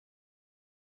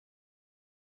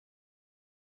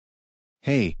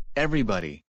Hey,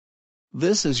 everybody.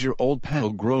 This is your old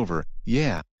pal Grover,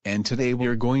 yeah, and today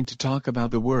we're going to talk about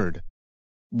the word.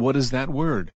 What is that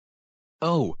word?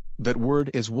 Oh, that word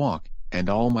is walk, and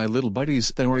all my little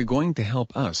buddies that are going to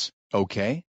help us,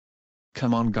 okay?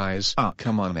 Come on guys,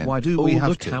 come on in. Why do we have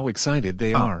look to? How excited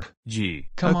they are. G.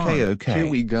 Come Okay, on, okay. here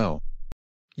we go.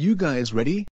 You guys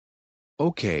ready?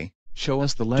 Okay, show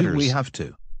us the letters. Do we have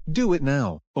to? Do it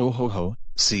now. Oh ho ho,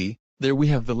 see, there we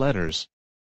have the letters.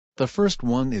 The first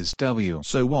one is W.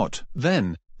 So what?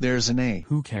 Then, there's an A.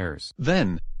 Who cares?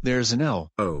 Then, there's an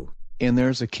L. Oh. And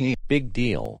there's a K. Big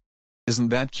deal. Isn't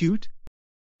that cute?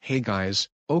 Hey guys,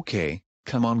 okay,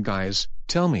 come on guys,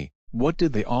 tell me, what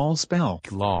did they all spell?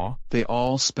 Claw. They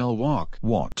all spell walk.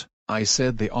 What? I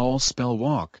said they all spell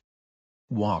walk.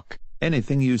 Walk.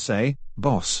 Anything you say,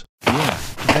 boss. Yeah,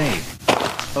 they.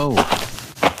 Oh.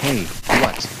 Hey,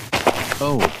 what?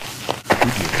 Oh.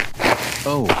 Would you?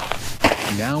 Oh.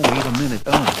 Now wait a minute.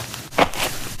 Oh.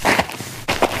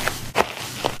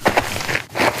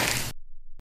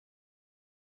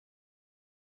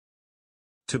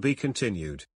 To be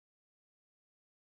continued.